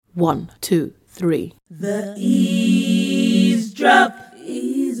1, 2, 3. The eavesdrop. By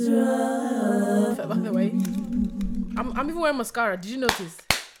the way, I'm even wearing mascara. Did you notice?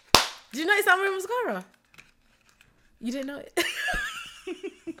 Did you notice I'm wearing mascara? You didn't know it?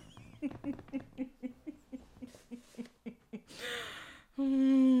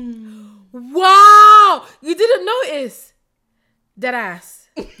 Wow! You didn't notice? Dead ass.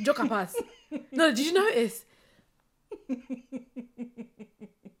 Joker pass. No, did you notice?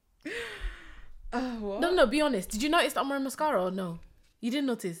 What? No, be honest. Did you notice that I'm wearing mascara or no? You didn't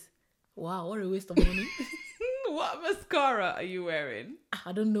notice? Wow, what a waste of money. What mascara are you wearing?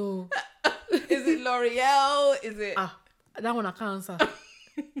 I don't know. Is it L'Oreal? Is it? That one I can't answer.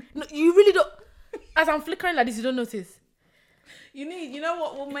 No, you really don't. As I'm flickering like this, you don't notice. You know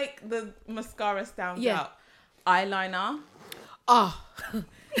what will make the mascara stand Yeah. out? Eyeliner.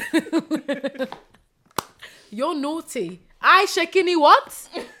 You're naughty. Eye shaking what?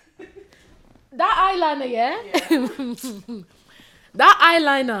 That eyeliner, yeah? That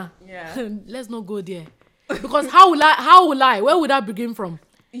eyeliner. Yeah. Let's not go there. Because how will I? Where would that begin from?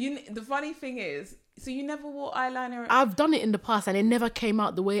 The funny thing is, so you never wore eyeliner? I've done it in the past and it never came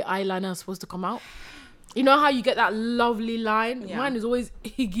out the way eyeliner is supposed to come out. You know how you get that lovely line? Yeah. Mine is always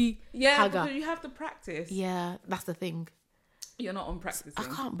higgy, Yeah, haga. because you have to practice. Yeah, that's the thing. You're not on practicing. I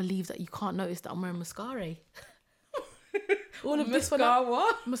can't believe that you can't notice that I'm wearing mascara. All of this for Mascara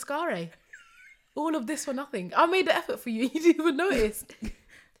what? mascara. All of this for nothing. I made the effort for you. You didn't even notice.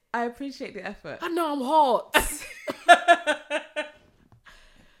 I appreciate the effort. I know I'm hot.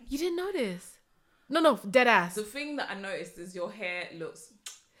 You didn't notice. No, dead ass. The thing that I noticed is your hair looks...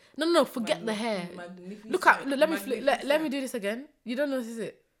 No, forget the hair. Magnificent. Look, let me do this again. You don't notice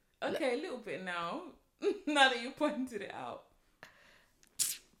it. Okay, a little bit now. Now that you pointed it out.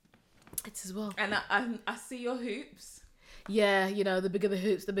 It's as well. And I see your hoops. Yeah, the bigger the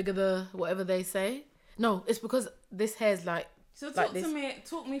hoops, the bigger the whatever they say. No, it's because this hair's like... So talk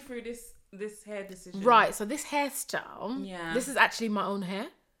me through this hair decision. Right, so this hairstyle, Yeah. this is actually my own hair.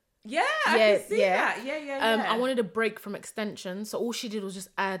 Yeah, I can see that. Yeah. I wanted a break from extension, so all she did was just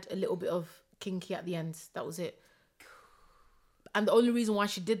add a little bit of kinky at the end. That was it. And the only reason why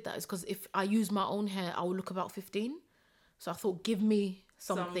she did that is because if I use my own hair, I will look about 15. So I thought, give me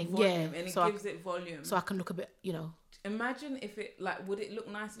something. Some volume, yeah. and it so gives it volume. So I can look a bit, Imagine if it, would it look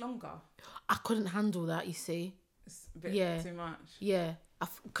nice longer? I couldn't handle that, you see. It's a bit too much. Yeah.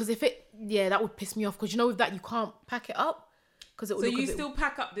 Because that would piss me off. Because with that, you can't pack it up. Because it would So look you still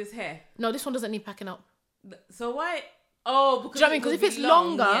pack up this hair? No, this one doesn't need packing up. So why? Oh, because Do you know what I mean? Because if it's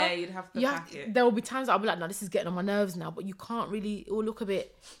longer, yeah, you'd have to pack it. There will be times that I'll be like, no, this is getting on my nerves now. But you can't really, it will look a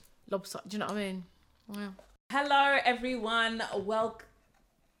bit lopsided. Do you know what I mean? Wow. Hello, everyone. Welcome.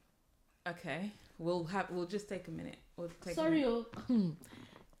 Okay, we'll just take a minute.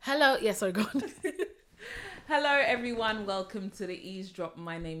 Hello. Yeah, sorry, go on. Hello, everyone. Welcome to the Eavesdrop.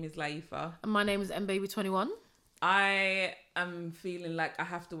 My name is Laifa. And my name is mbaby21. I am feeling like I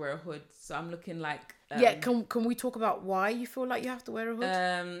have to wear a hood, so I'm looking like... Can we talk about why you feel like you have to wear a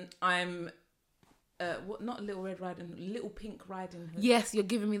hood? I'm... not Little Red Riding Hood, Little Pink Riding Hood. Yes, you're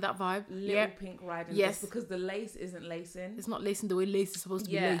giving me that vibe. Little Pink Riding Hood. Yes. Because the lace isn't lacing. It's not lacing the way lace is supposed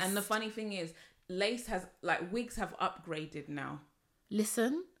to be laced. Yeah, and the funny thing is, lace has... wigs have upgraded now.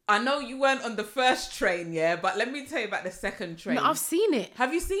 Listen. I know you weren't on the first train, yeah, but let me tell you about the second train. No, I've seen it.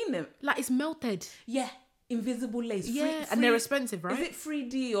 Have you seen them? It's melted. Yeah. Invisible lace. Yeah, and they're expensive, right? Is it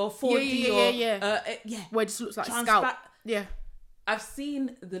 3D or 4D? Yeah. Where it just looks like Transpa- scalp. Yeah. I've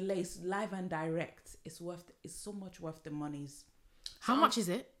seen the lace live and direct. It's so much worth the monies. How much is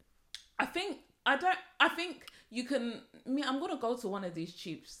it? I think you can... I'm going to go to one of these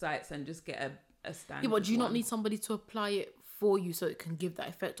cheap sites and just get a standard. Yeah, but do you not need somebody to apply it for you so it can give that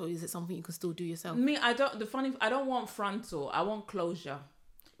effect, or is it something you can still do yourself? I don't want frontal. I want closure.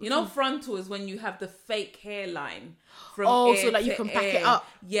 You know, frontal is when you have the fake hairline from ear so like you to can pack ear. it up.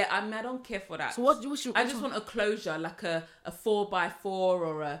 Yeah, I don't care for that. So I just want a closure, like a 4x4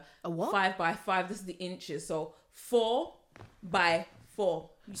 or a what? 5x5. This is the inches, so 4x4.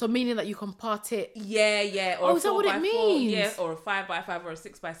 So meaning that you can part it. Yeah. Or is that what it means? Yeah, or a 5x5 or a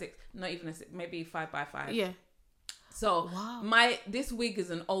 6x6. Not even a 6, maybe 5x5. Yeah. So this wig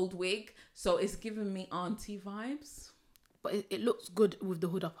is an old wig, so it's giving me auntie vibes. But it looks good with the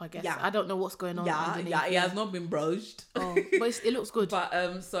hood up, I guess. Yeah. I don't know what's going on underneath. Yeah, it has not been broached. Oh, but it looks good.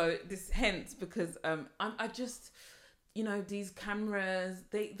 But so this hence because I just, these cameras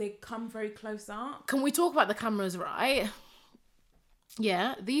they come very close up. Can we talk about the cameras, right?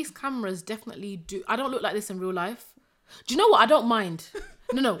 Yeah, these cameras definitely do. I don't look like this in real life. Do you know what? I don't mind.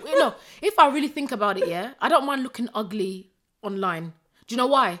 No. If I really think about it, yeah, I don't mind looking ugly online. Do you know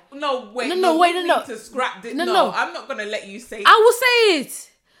why? No, wait. No, wait, you no. need to scrap this. No, No, no. I'm not gonna let you say. I will say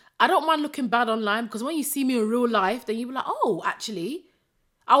it. I don't mind looking bad online because when you see me in real life, then you be like, oh, actually,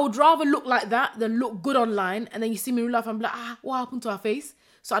 I would rather look like that than look good online. And then you see me in real life and be like, what happened to our face?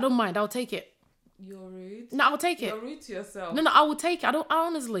 So I don't mind. I'll take it. You're rude. No, I'll take it. You're rude to yourself. No, I will take it. I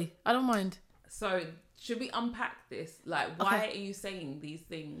honestly, I don't mind. So should we unpack this? Like, why are you saying these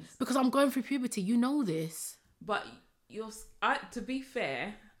things? Because I'm going through puberty. You know this. But to be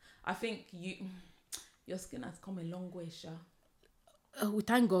fair, I think your skin has come a long way, Sha. We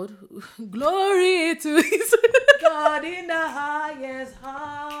thank God. Glory to His God in the highest,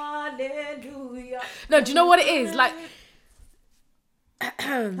 hallelujah. No, do you know what it is? Like, I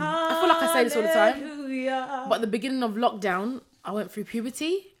feel like I say this all the time. But at the beginning of lockdown, I went through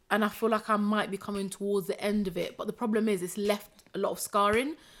puberty, and I feel like I might be coming towards the end of it. But the problem is, it's left a lot of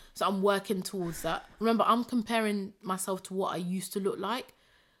scarring. So I'm working towards that. Remember, I'm comparing myself to what I used to look like.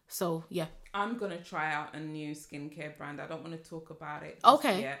 So, yeah. I'm going to try out a new skincare brand. I don't want to talk about it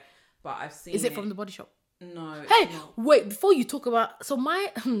Okay. yet, but I've seen Is it from the Body Shop? No. Hey, wait, before you talk about... So,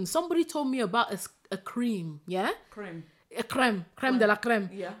 somebody told me about a cream, yeah? Cream. A creme de la creme.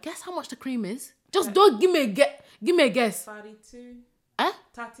 Yeah. Guess how much the cream is? Just don't give me a guess. 32.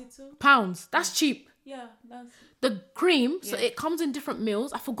 32. Pounds. That's cheap. Yeah, that's... The cream, so it comes in different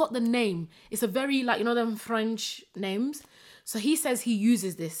meals. I forgot the name. It's a very, like, you know them French names. So he says he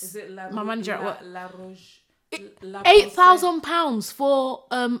uses this. Is it my manager at work? La Roche... £8,000 for,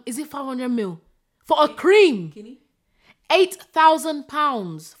 is it 500 ml? For a cream. Guinea?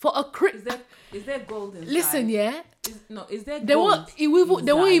 £8,000 for a cream. Is there gold inside? Listen, yeah. Is there gold They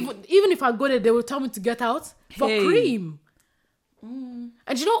won't even if I go there, they will tell me to get out for cream.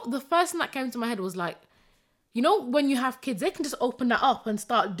 And you know, the first thing that came to my head was like, you know, when you have kids, they can just open that up and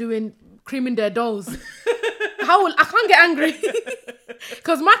start creaming their dolls. I can't get angry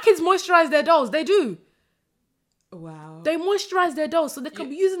because my kids moisturize their dolls. They do. Wow. They moisturize their dolls, so they can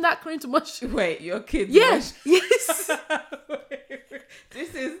be using that cream to moisturize. Wait, your kids? Yes.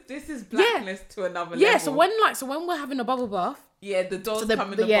 This is blackness to another level. Yeah. So when we're having a bubble bath. Yeah, the dolls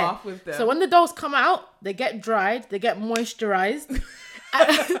come in the bath with them. So when the dolls come out, they get dried, they get moisturized.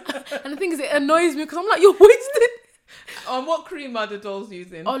 And the thing is, it annoys me because I'm like, you're wasted. On what cream are the dolls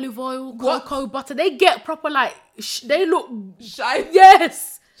using? Olive oil, cocoa butter. They get proper they look shy.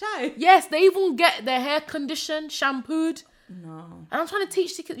 Yes. Shy. Yes, they even get their hair conditioned, shampooed. No. And I'm trying to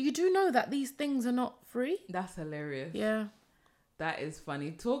teach the kids. You do know that these things are not free. That's hilarious. Yeah. That is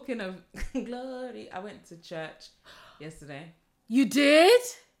funny. Talking of glory, I went to church yesterday. You did?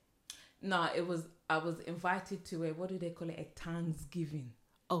 No, I was invited to what do they call it? A Thanksgiving.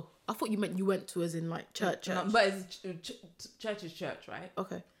 Oh, I thought you meant you went to as in like church. No, but it's church is church, right?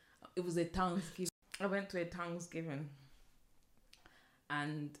 Okay. It was a Thanksgiving. I went to a Thanksgiving.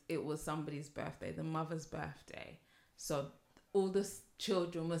 And it was somebody's birthday, the mother's birthday. So all the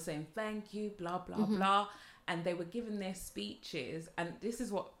children were saying, thank you, blah, blah, blah. And they were giving their speeches. And this is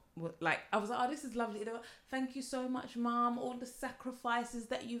what I was like, oh, this is lovely. They were, thank you so much, Mom. All the sacrifices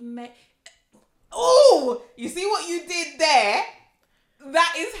that you've made. Oh, you see what you did there?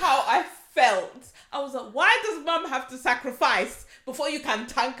 That is how I felt. I was like, why does Mom have to sacrifice before you can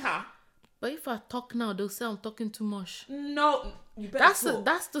thank her? But if I talk now, they'll say I'm talking too much. No, you better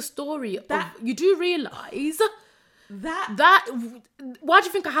that's the story. You do realise that why do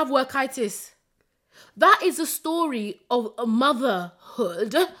you think I have workitis? That is a story of a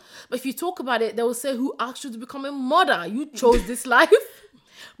motherhood. But if you talk about it, they will say, who asked you to become a mother? You chose this life.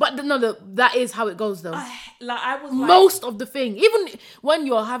 But no, that is how it goes though. I was most of the thing. Even when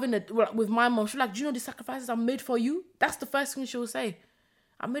you're having with my mom, she's like, do you know the sacrifices I made for you? That's the first thing she will say.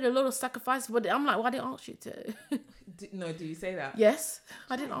 I made a lot of sacrifices, but I'm like, why didn't I ask you to? No, do you say that? Yes,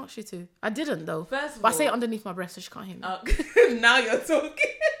 I didn't ask you to. I didn't though. First of but all, I say it underneath my breast so she can't hear me. Now you're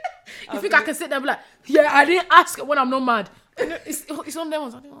talking. You think I can sit there and be like, yeah, I didn't ask when I'm not mad. It's on them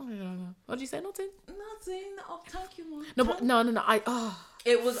ones. I don't know. What did you say? Nothing. Oh, thank you, Mom. No, but no.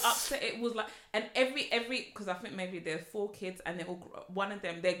 It was upset. It was like, and every because I think maybe there's 4 kids and one of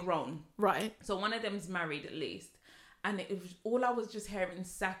them they're grown. Right. So one of them's married at least. And it was all I was just hearing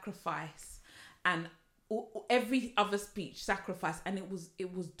sacrifice, and every other speech sacrifice, and it was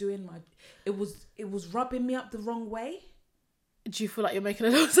rubbing me up the wrong way. Do you feel like you're making a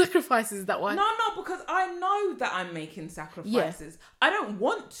lot of sacrifices? Is that why? No, because I know that I'm making sacrifices. Yeah. I don't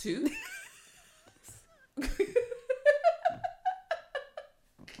want to.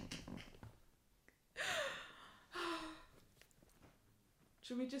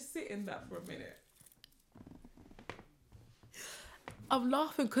 Should we just sit in that for a minute? I'm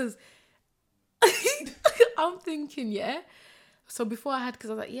laughing because I'm thinking, yeah. So before I had kids,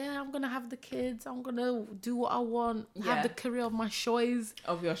 I was like, yeah, I'm gonna have the kids. I'm gonna do what I want. Have the career of my choice.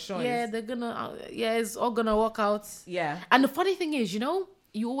 Of your choice. Yeah, they're gonna. It's all gonna work out. Yeah. And the funny thing is,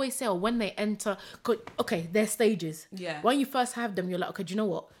 you always say, when they enter, okay, their stages. Yeah. When you first have them, you're like, okay, do you know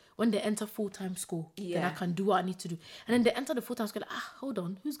what? When they enter full-time school, then I can do what I need to do. And then they enter the full-time school, like, hold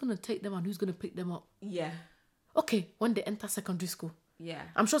on, who's gonna take them and who's gonna pick them up? Yeah. Okay, when they enter secondary school. Yeah.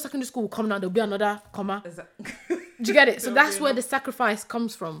 I'm sure secondary school will come now, there'll be another comma. Exactly. Do you get it? So that's where the sacrifice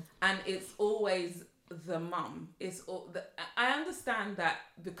comes from. And it's always the mum. I understand that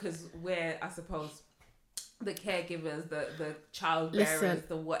because we're, I suppose, the caregivers, the child bearers,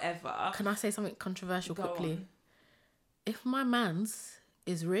 the whatever. Can I say something controversial quickly? On. If my man's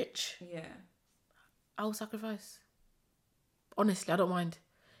is rich, I will sacrifice. Honestly, I don't mind.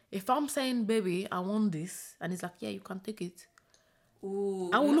 If I'm saying, baby, I want this, and he's like, yeah, you can take it. Ooh,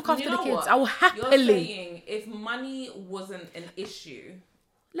 I will look after the kids. What? I will happily. You're saying if money wasn't an issue,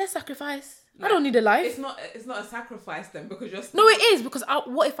 let's sacrifice. Like, I don't need a life. It's not a sacrifice then, because you're. No, it is, because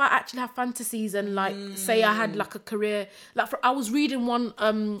what if I actually have fantasies and like say I had like a career, like I was reading one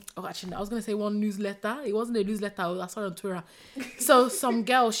I was gonna say one newsletter. It wasn't a newsletter. I saw it on Twitter. So some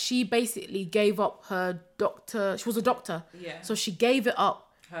girl, she basically gave up her doctor. She was a doctor. Yeah. So she gave it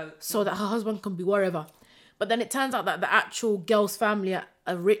up so that her husband can be wherever. But then it turns out that the actual girl's family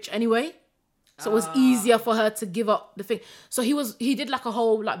are rich anyway. So it was easier for her to give up the thing. So he did like a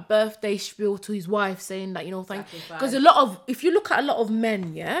whole like birthday spiel to his wife saying that, because if you look at a lot of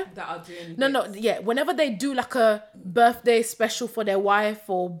men, that are doing whenever they do like a birthday special for their wife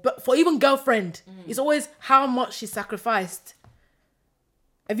or for even girlfriend, it's always how much she sacrificed.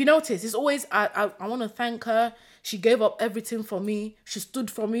 Have you noticed? It's always, I want to thank her. She gave up everything for me. She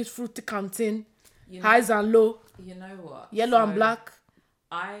stood for me through the canteen. Highs and low. You know what? Yellow and black.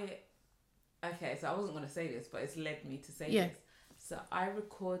 Okay, so I wasn't going to say this, but it's led me to say this. So I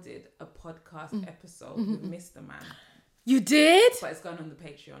recorded a podcast episode with Mr. Man. You did? But it's going on the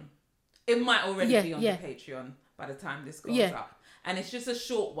Patreon. It might already be on the Patreon by the time this goes up. And it's just a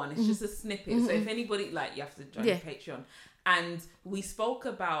short one. It's just a snippet. So if anybody, you have to join the Patreon. And we spoke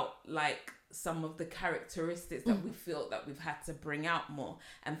about, some of the characteristics that we feel that we've had to bring out more.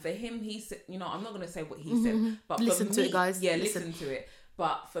 And for him, he said, I'm not going to say what he said, but listen for to me, it, guys. Yeah, listen to it.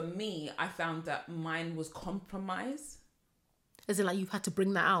 But for me, I found that mine was compromise. As in, you've had to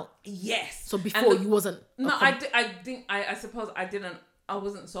bring that out. Yes. So before you wasn't. I suppose I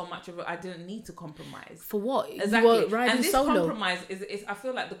wasn't so much of it. I didn't need to compromise. For what? Exactly. You were riding and this solo. compromise is. I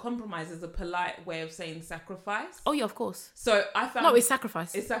feel like the compromise is a polite way of saying sacrifice. Oh yeah, of course. So I found no, it's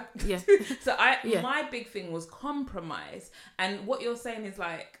sacrifice. It's yeah. So my big thing was compromise, and what you're saying is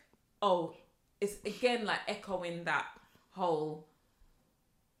it's again echoing that whole.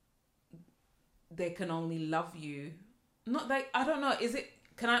 They can only love you. Not like I don't know. Is it?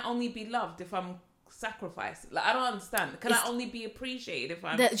 Can I only be loved if I'm sacrificed? I don't understand. Can I only be appreciated if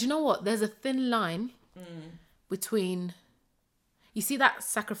I'm? Do you know what? There's a thin line between. You see that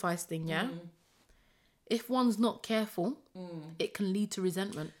sacrifice thing, yeah. If one's not careful, it can lead to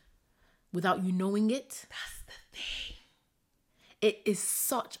resentment, without you knowing it. That's the thing. It is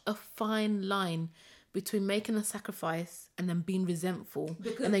such a fine line between making a sacrifice and then being resentful,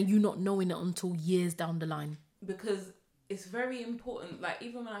 and then you not knowing it until years down the line. Because it's very important.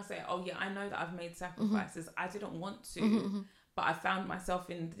 Even when I say, "Oh yeah, I know that I've made sacrifices. I didn't want to, but I found myself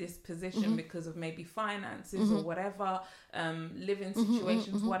in this position because of maybe finances or whatever, living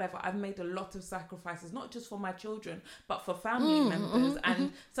situations, whatever. I've made a lot of sacrifices, not just for my children, but for family members,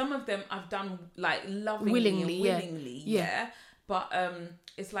 and some of them I've done lovingly and willingly, yeah. But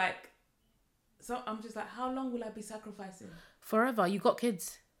it's so I'm just how long will I be sacrificing? Forever. You got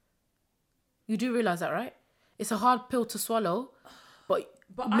kids. You do realize that, right? It's a hard pill to swallow, but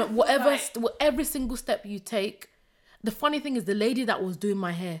every single step you take. The funny thing is, the lady that was doing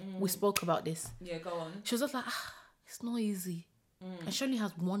my hair, we spoke about this. Yeah, go on. She was just it's not easy. And she only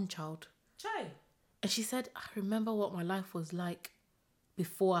has one child. Chai. And she said, I remember what my life was like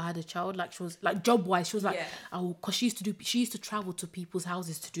before I had a child. She was job wise, she was because she used to travel to people's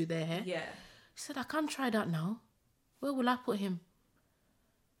houses to do their hair. Yeah. She said, I can't try that now. Where will I put him?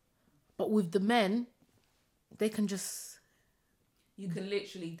 But with the men, they can just... You can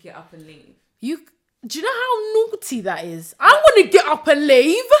literally get up and leave. Do you know how naughty that is? I want to get up and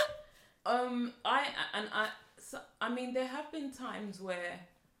leave. There have been times where,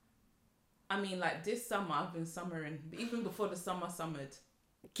 this summer I've been summering, even before the summer summered.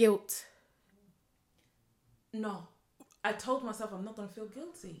 Guilt. No. I told myself I'm not gonna feel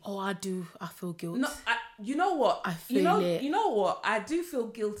guilty. Oh, I do. I feel guilt. No, you know what? I feel it. You know what? I do feel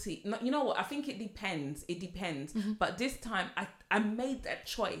guilty. No, you know what? I think it depends. It depends. Mm-hmm. But this time, I made that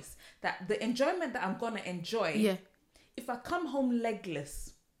choice that the enjoyment that I'm gonna enjoy. Yeah. If I come home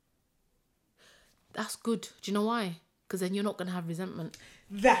legless, That's good. Do you know why? Because then you're not going to have resentment.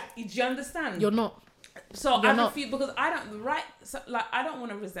 do you understand? You're not. So You're I not. refuse because I don't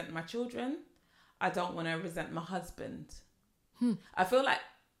want to resent my children. I don't want to resent my husband. I feel like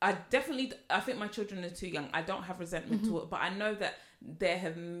I think my children are too young. I don't have resentment toward, but I know that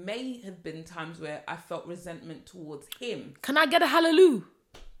there may have been times where I felt resentment towards him. Can I get a hallelujah?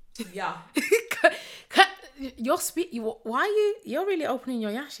 Yeah. You're really opening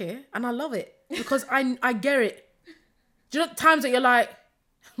your yash here, and I love it because I get it. Do you know times that you're like,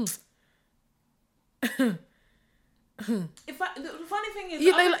 The funny thing is,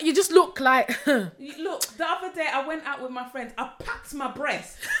 you just look like, look, the other day I went out with my friends. I packed my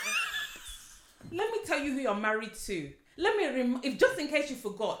breast. Let me tell you who you're married to. Let me if just in case you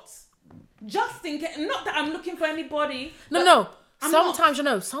forgot. Just in case, not that I'm looking for anybody. No. I'm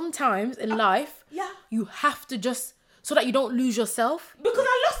Sometimes in life, yeah, you have to just so that you don't lose yourself. because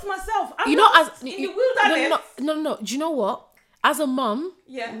I lost myself. I'm You know, lost in the wilderness. No. Do you know what? As a mum,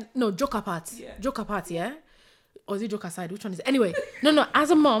 Yeah. no, joke apart. Yeah. Joke apart, yeah? Or is it joke aside? Which one is it? Anyway, no. As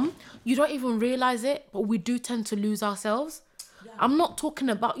a mum, you don't even realise it, but we do tend to lose ourselves. Yeah. I'm not talking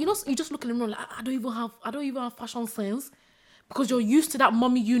about, you just look at them like, I don't even have fashion sense because you're used to that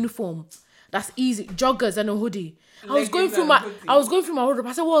mummy uniform. That's easy. Joggers and a hoodie. I was going through my wardrobe.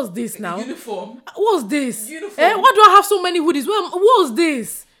 I said, what's this now? Uniform. What's this? Uniform. Why do I have so many hoodies? What's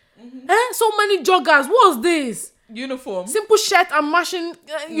this? So many joggers. What's this? Uniform. Simple shirt and mashing,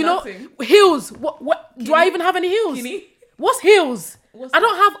 Nothing. heels. What do I even have any heels? Kini? What's heels? What's I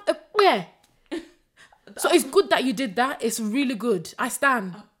don't have where. So it's good that you did that. It's really good. I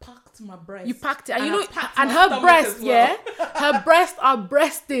stand. I packed my breast. You packed it, and I you know, packed and my her stomach breast, as well. her breasts are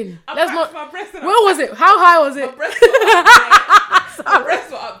breasting. I Let's packed not. my breast. Where was it? How high was it? My breasts were up there. My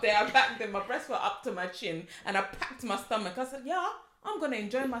breasts were up there. I packed them. My breasts were up to my chin, and I packed my stomach. I said, "Yeah, I'm gonna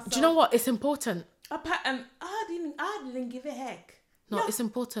enjoy myself." Do you know what? It's important. And I didn't give a heck. No, Yeah. it's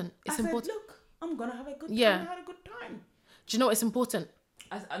important. It's I important. said, look, I'm gonna have a good time. Yeah. I had a good time. Do you know what's important?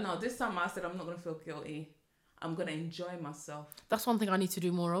 No, this time I said I'm not gonna feel guilty. I'm gonna enjoy myself. That's one thing I need to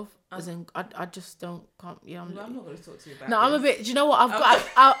do more of. As in, I just can't. Yeah, I'm not gonna talk to you about. No, I'm a bit. Do you know what?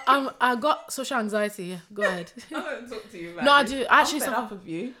 I got social anxiety. Yeah, go ahead. I'm gonna talk to you about. No, I this. do. I actually I'm fed suffer. up of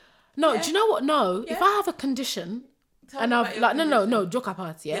you. No, Yeah. do you know what? No, if Yeah. I have a condition Tell and me I've about your like condition. no, joke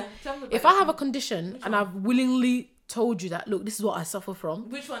apart, yeah. Tell me about If your I have a condition and I've willingly told you that, look, this is what I suffer from.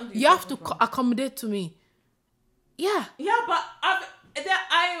 Which one do You have to suffer from? accommodate to me. Yeah. Yeah, but I.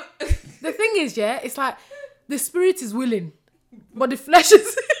 The thing is, yeah, it's like the spirit is willing, but the flesh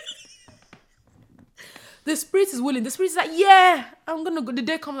is. The spirit is willing. The spirit is like, yeah, I'm gonna go. The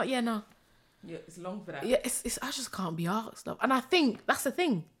day comes like, yeah, no. Yeah, it's long for that. Yeah, it's. I just can't be asked. And I think that's the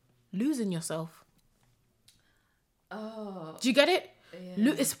thing, losing yourself. Oh. Do you get it?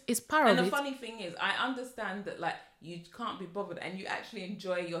 Yeah. It's parallel. And the funny thing is, I understand that like you can't be bothered, and you actually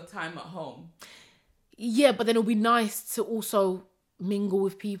enjoy your time at home. Yeah, but then it'll be nice to also mingle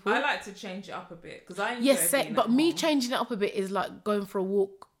with people. I like to change it up a bit because I enjoy Yes, being but at me home. changing it up a bit is like going for a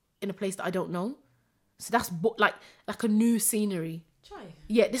walk in a place that I don't know. So that's like a new scenery. Try.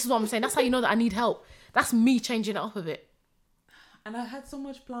 Yeah, this is what I'm saying. That's how you know that I need help. That's me changing it up a bit. And I had so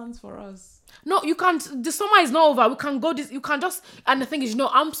much plans for us. No, you can't. The summer is not over. We can go. You can't just. And the thing is,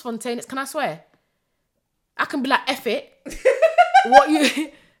 I'm spontaneous. Can I swear? I can be like, F it. What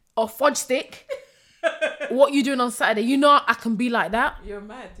you or fudge stick? What you doing on Saturday? I can be like that. You're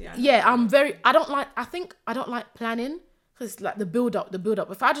mad, yeah. Yeah, I'm very. I don't like planning because it's like the build up.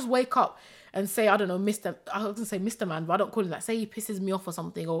 If I just wake up and say, I don't know, I was gonna say Mr. Man, but I don't call him that. Say he pisses me off or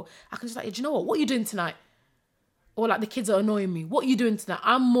something, or I can just like, do you know what? What are you doing tonight? Or like the kids are annoying me. What are you doing tonight?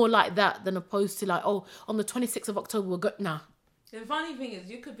 I'm more like that than opposed to like, oh, on the 26th of October we're good. Nah. The funny thing is,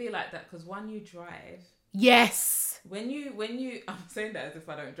 you could be like that because when you drive. Yes. When you, I'm saying that as if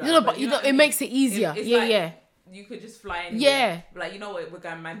I don't drive. No, but you know what I it mean? makes it easier. It's Yeah, like, yeah. You could just fly anywhere. Yeah. Like, you know what? We're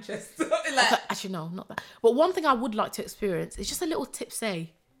going Manchester. Like, Actually, no, not that. But one thing I would like to experience is just a little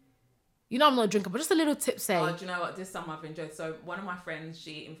tipsy. I'm not a drinker, but just a little tipsy. oh, do you know what? This summer I've enjoyed. So one of my friends,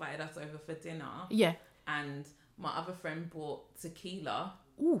 she invited us over for dinner. Yeah. And my other friend bought tequila.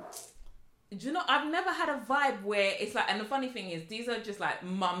 Ooh. Do you know, I've never had a vibe where it's like, and the funny thing is, these are just like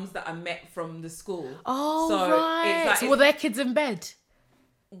mums that I met from the school. Oh, So right. it's like, So were their kids in bed?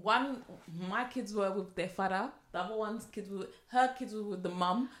 my kids were with their father. The other one's her kids were with the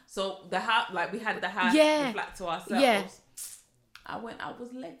mum. So the house, like we had the house, the flat to ourselves. Yeah. I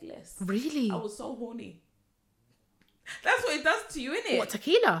was legless. Really? I was so horny. That's what it does to you, innit? What,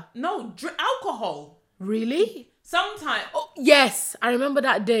 tequila? No, alcohol. Really? Sometimes. Oh, yes. I remember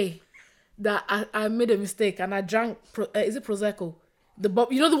that day that I made a mistake and I drank, is it Prosecco?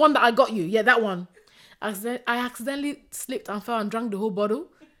 You know the one that I got you? Yeah, that one. I accidentally slipped and fell and drank the whole bottle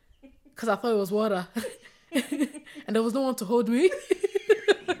because I thought it was water. And there was no one to hold me.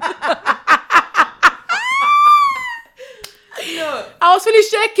 No. I was feeling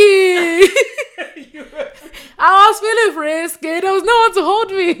shaky. I was feeling frisky. There was no one to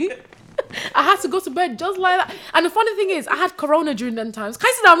hold me. I had to go to bed just like that. And the funny thing is, I had corona during them times. Can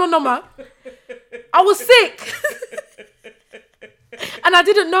you see that I'm not normal? I was sick. And I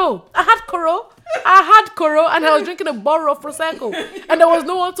didn't know. I had coro and I was drinking a bottle of Prosecco. And there was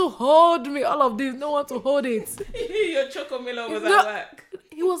no one to hold me. All of this, no one to hold it. Your Chocomillo was at work.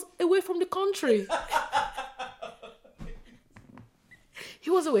 He was away from the country. He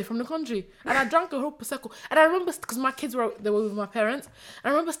was away from the country. And I drank a whole Prosecco. And I remember, because my kids were with my parents. I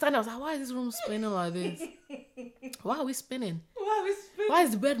remember standing, I was like, why is this room spinning like this? Why are we spinning? Why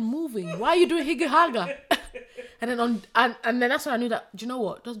is the bed moving? Why are you doing higgy haga? And then and then that's when I knew that, do you know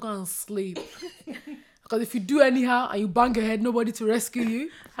what? Just go and sleep. Because if you do anyhow and you bang your head, nobody to rescue you.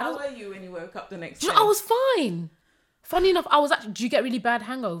 How were you when you woke up the next day? You know, I was fine. Funny enough, do you get really bad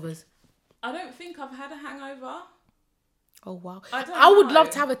hangovers? I don't think I've had a hangover. Oh, wow. I would love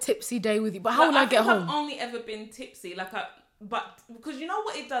to have a tipsy day with you, but how will I get home? I've only ever been tipsy. But because you know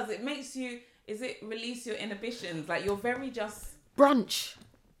what it does? It makes you, release your inhibitions. Like you're very just... Brunch.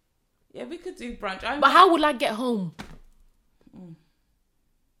 Yeah, we could do brunch. But how will I get home?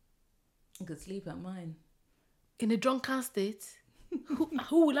 I could sleep at mine. In a drunken state?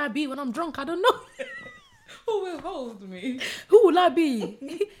 Who will I be when I'm drunk? I don't know. Who will hold me? Who will I be?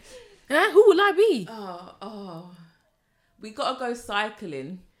 Who will I be? Oh. We gotta go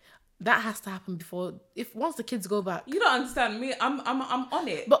cycling. That has to happen before. Once the kids go back. You don't understand me. I'm on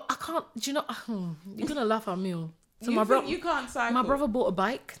it. But I can't. Do you know? You're gonna laugh at me. So you can't cycle. My brother bought a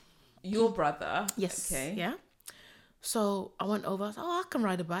bike. Your brother? Yes. Okay. Yeah. So I went over. I said, I can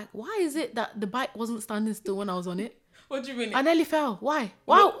ride a bike. Why is it that the bike wasn't standing still when I was on it? What do you mean? I nearly fell. Why?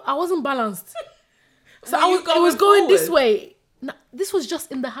 Wow, I wasn't balanced. So it was going forward? this way. No, this was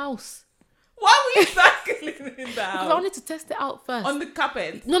just in the house. Why were you cycling in the house? Because I wanted to test it out first. On the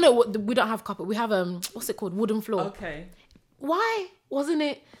carpet? No, we don't have carpet. We have what's it called? Wooden floor. Okay. Why wasn't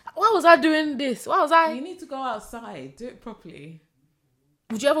it? Why was I doing this? Why was I? You need to go outside. Do it properly.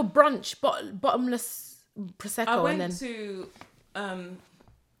 Would you have a brunch, bottomless prosecco? I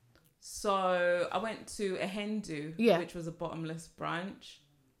went to a Hindu, which was a bottomless brunch.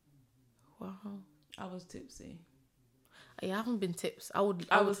 Wow. I was tipsy. Yeah, I haven't been tips. I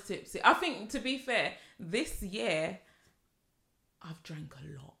was tipsy. I think, to be fair, this year I've drank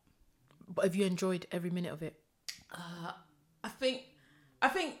a lot. But have you enjoyed every minute of it? I think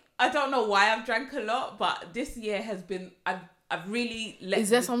I don't know why I've drank a lot, but this year has been I've really let. Is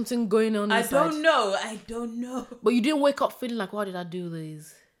there something going on? I don't know. But you didn't wake up feeling like, why did I do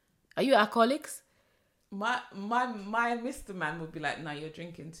this? Are you alcoholics? My Mr. Man would be like, no, you're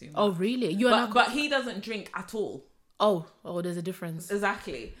drinking too much. Oh, really? But he doesn't drink at all. Oh, there's a difference.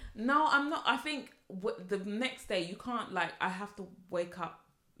 Exactly. No, I'm not. I think the next day you can't, like, I have to wake up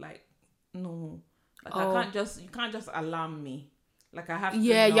like normal. Like you can't just alarm me. Like I have to.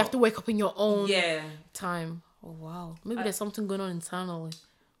 Yeah, you have to wake up in your own time. Oh wow. Maybe there's something going on internally.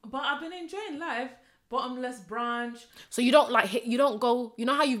 But I've been enjoying life. Bottomless brunch. So you don't like hit, you don't go, you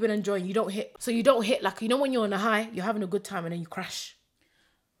know how you've been enjoying, you don't hit, like, you know when you're on a high, you're having a good time and then you crash.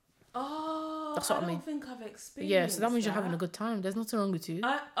 Oh, that's what I mean. I don't think I've experienced Yeah, so that means you're having a good time. There's nothing wrong with you.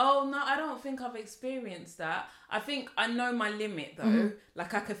 No, I don't think I've experienced that. I think I know my limit though. Mm-hmm.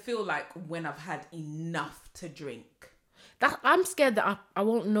 Like I could feel like when I've had enough to drink. I'm scared that I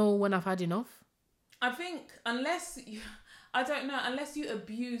won't know when I've had enough. I think unless you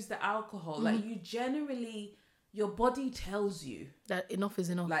abuse the alcohol, like you generally, your body tells you that enough is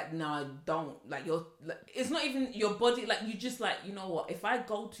enough. Like, no, don't. Like, it's not even your body. Like, you just like, you know what? If I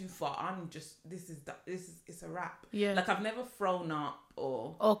go too far, I'm just, it's a wrap. Yeah. Like, I've never thrown up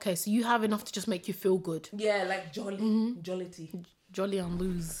or. Okay, so you have enough to just make you feel good. Yeah, like jollity. Jolly and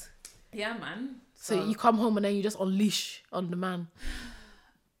loose. Yeah, man. So you come home and then you just unleash on the man.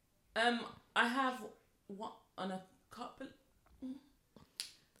 I have on a couple.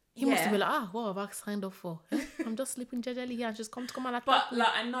 He must have been like, what have I signed up for? I'm just sleeping jejely here. I just come on like But like,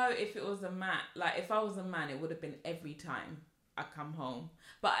 I know if it was a man, like if I was a man, it would have been every time. I come home.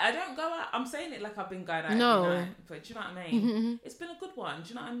 But I don't go out. I'm saying it like I've been going out No. every night. But do you know what I mean? It's been a good one. Do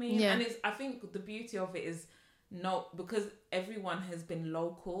you know what I mean? Yeah. And I think the beauty of it is because everyone has been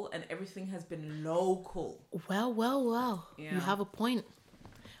local and everything has been local. Well. Yeah. You have a point.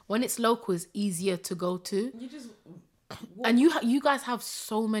 When it's local, it's easier to go to. You just And you guys have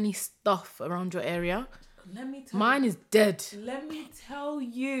so many stuff around your area. let me tell Mine is dead. Let me tell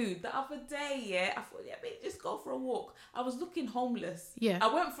you, the other day, I thought, let me just go for a walk. I was looking homeless. Yeah.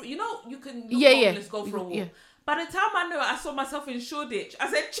 I went for, you can look homeless, go for a walk. Yeah. By the time I knew it, I saw myself in Shoreditch.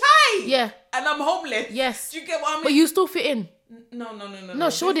 I said, Chai! Yeah. And I'm homeless. Yes. Do you get what I mean? But you still fit in. No. No,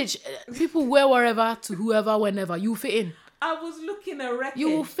 Shoreditch, people wear wherever to whoever, whenever. You fit in. I was looking a wreckage. You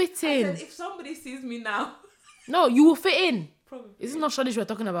will fit in. I said, if somebody sees me now. No, you will fit in. Probably. This is not Shoreditch we're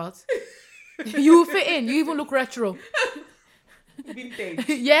talking about. You will fit in. You even look retro. Vintage.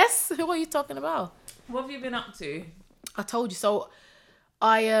 Yes? What are you talking about? What have you been up to? I told you. So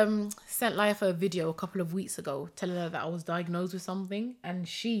I sent Life a video a couple of weeks ago telling her that I was diagnosed with something, and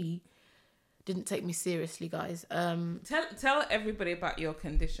she didn't take me seriously, guys. Tell everybody about your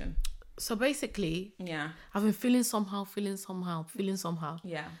condition. So basically, Yeah. I've been feeling somehow.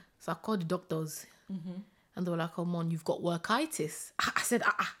 Yeah. So I called the doctors, and they were like, "Oh, Mon, you've got workitis." I said,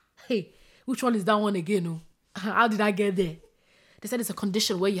 hey, which one is that one again? Oh? How did I get there? They said it's a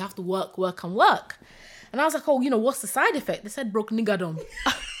condition where you have to work. And I was like, oh, what's the side effect? They said broke niggadom.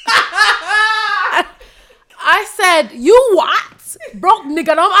 I said, you what? Broke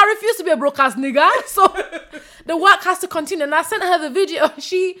niggadom? I refuse to be a broke ass nigga. So the work has to continue. And I sent her the video.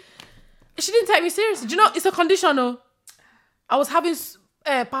 She didn't take me seriously. Do you know, it's a condition, though. I was having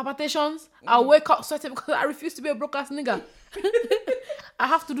palpitations. I'll wake up sweating because I refuse to be a broke ass nigga. I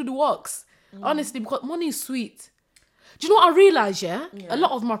have to do the works. Honestly, because money is sweet. Do you know what I realize, yeah? A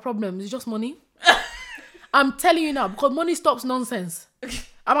lot of my problems is just money. I'm telling you now, because money stops nonsense.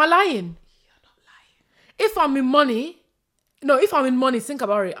 Am I lying? You're not lying. If I'm in money, think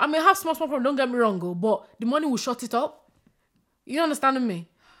about it. I may have small problem, don't get me wrong, but the money will shut it up. You understand me?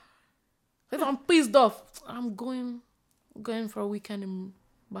 If I'm pissed off, I'm going for a weekend in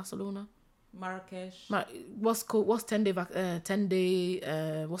Barcelona. Marrakesh. What's 10 day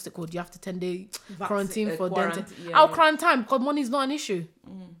what's it called? You have to 10-day quarantine for dental. I'll quarantine because money is not an issue.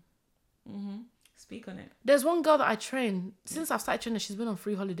 Speak on it. There's one girl that I train. Since I've started training, she's been on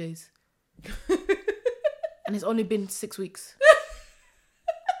 3 holidays. And it's only been 6 weeks.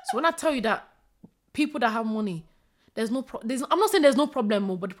 So when I tell you that people that have money, I'm not saying there's no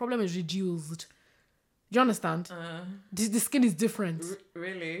problem, but the problem is reduced. Do you understand? The skin is different.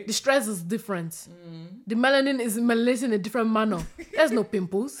 Really? The stress is different. The melanin is melanating in a different manner. There's no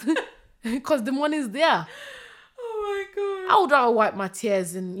pimples. Because the money is there. Oh my God. I would rather wipe my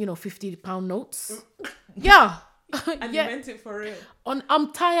tears in, £50 notes. Yeah. And you meant it for real?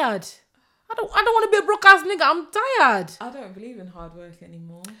 I'm tired. I don't want to be a broke ass nigga. I'm tired. I don't believe in hard work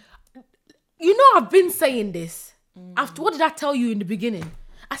anymore. I've been saying this. After what did I tell you in the beginning?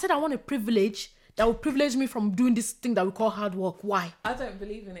 I said I want a privilege that will privilege me from doing this thing that we call hard work. Why? I don't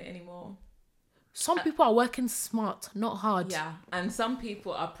believe in it anymore. Some people are working smart, not hard. Yeah, and some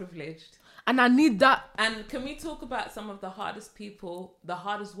people are privileged. And I need that. And can we talk about some of the hardest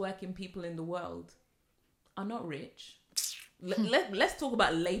working people in the world are not rich? Let's talk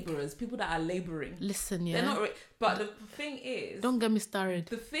about laborers, people that are laboring. Listen, yeah. They're not rich. But the thing is... Don't get me started.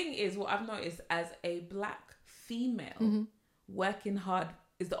 The thing is, what I've noticed as a black female, working hard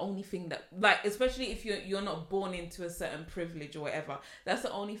is the only thing that, especially if you're not born into a certain privilege or whatever, that's the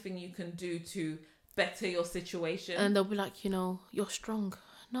only thing you can do to better your situation. And they'll be like, you're strong.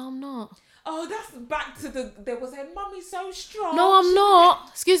 No, I'm not. Oh, that's back to there was a mummy's so strong. No, I'm not.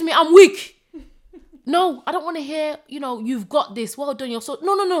 Excuse me, I'm weak. No, I don't want to hear, you've got this. Well done, you're so...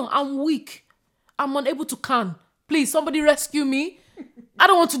 No, I'm weak. I'm unable to can. Please, somebody rescue me. I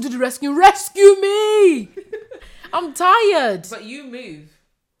don't want to do the rescue. Rescue me. I'm tired. But you move.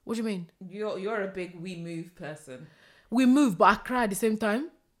 What do you mean? You're a big we move person. We move, but I cry at the same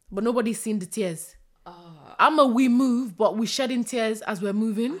time. But nobody's seen the tears. I'm a we move, but we're shedding tears as we're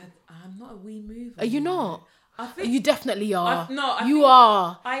moving. I'm not a we move. Are you not? I think you definitely are. You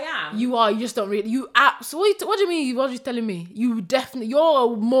are. I am. You are. You just don't really. So what do you mean? What are you telling me?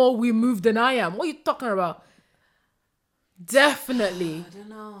 You're more we move than I am. What are you talking about? Definitely. I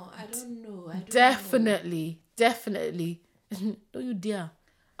don't know. Definitely. Don't you dare.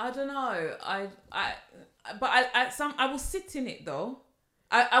 I don't know. I will sit in it though.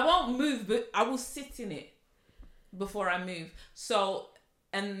 I won't move, but I will sit in it before I move. So,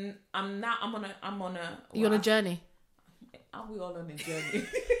 and I'm on a. You're on a journey. Aren't we all on a journey?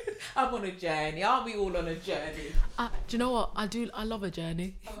 I'm on a journey. Aren't we all on a journey? Do you know what? I love a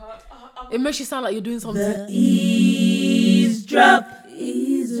journey. It makes you sound like you're doing something. The eavesdrop.